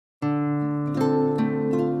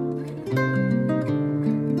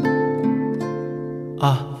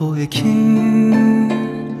Ah bu ekin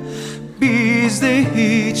bizde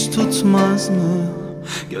hiç tutmaz mı?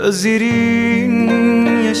 Gözlerin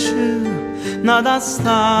yaşı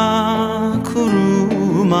nadasta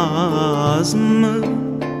kurumazmı?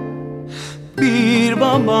 Bir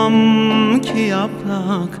babam ki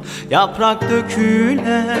yaprak, yaprak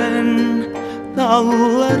dökülen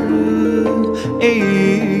dalları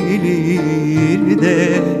eğilirde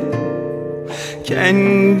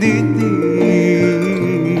kendini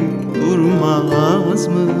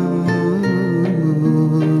vurmazmı?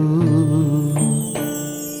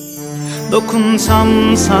 Dokunsam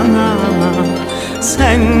sana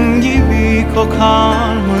sen gibi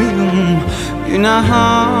kokarmıyım?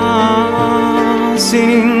 Günaha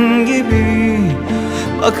senin gibi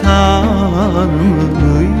bakarmıyım?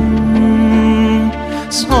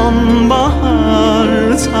 Sonbahar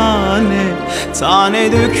tane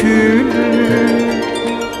tane dökülür,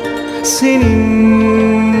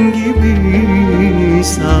 senin gibi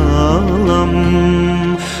sağlam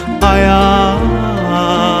ayağa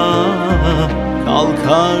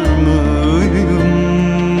kalkarmıyım?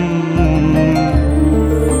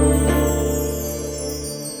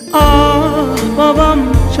 Ah babam,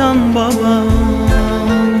 can babam,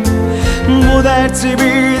 bu dert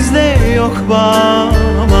bizde yok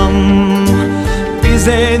babam.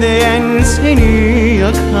 Bize değen seni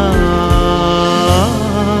yakar,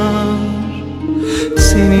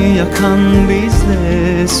 seni yakan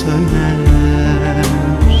bizde söner.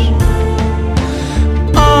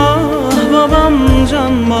 Ah babam,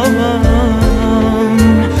 can babam,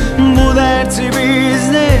 bu dert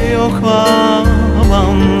bizde yok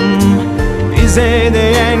babam. Bize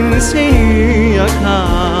değen seni yakar,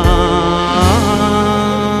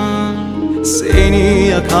 seni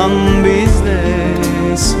yakan bizde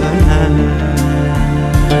söner.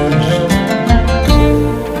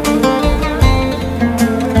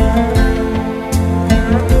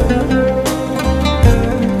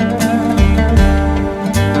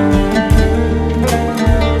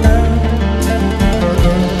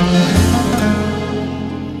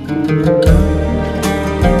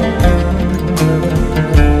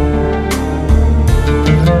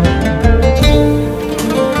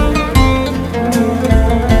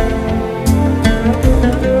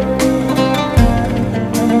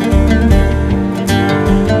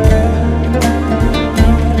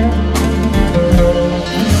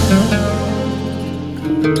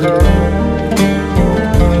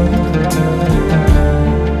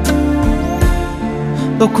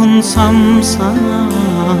 Dokunsam sana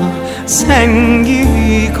sen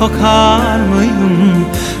gibi kokarmıyım?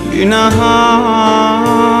 Günaha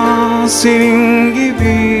senin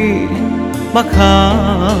gibi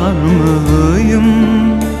bakarmıyım?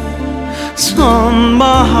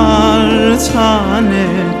 Sonbahar tane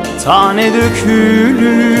tane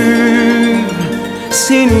dökülür,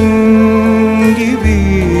 senin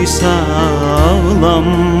gibi sağlam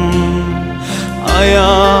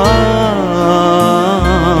ayağa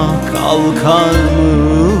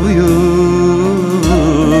kalkarmıyım?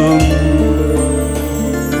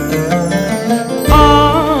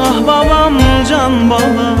 Ah babam, can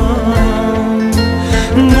babam,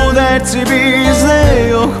 bu dert bizde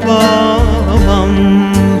yok babam.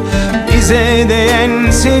 Bize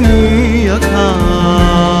değen seni yakar,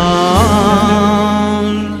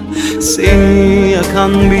 seni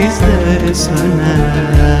yakan bizde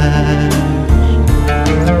söner.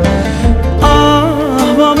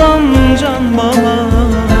 Can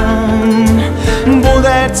babam, bu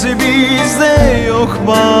dert bizde yok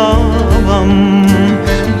babam.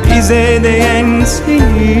 Bize değen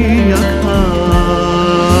seni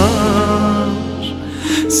yakar,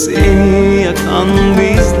 seni yakan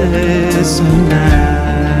bizde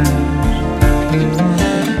söner.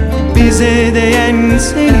 Bize değen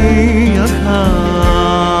seni yakar,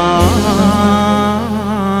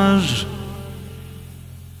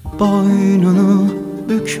 boynunu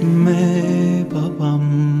bükme babam.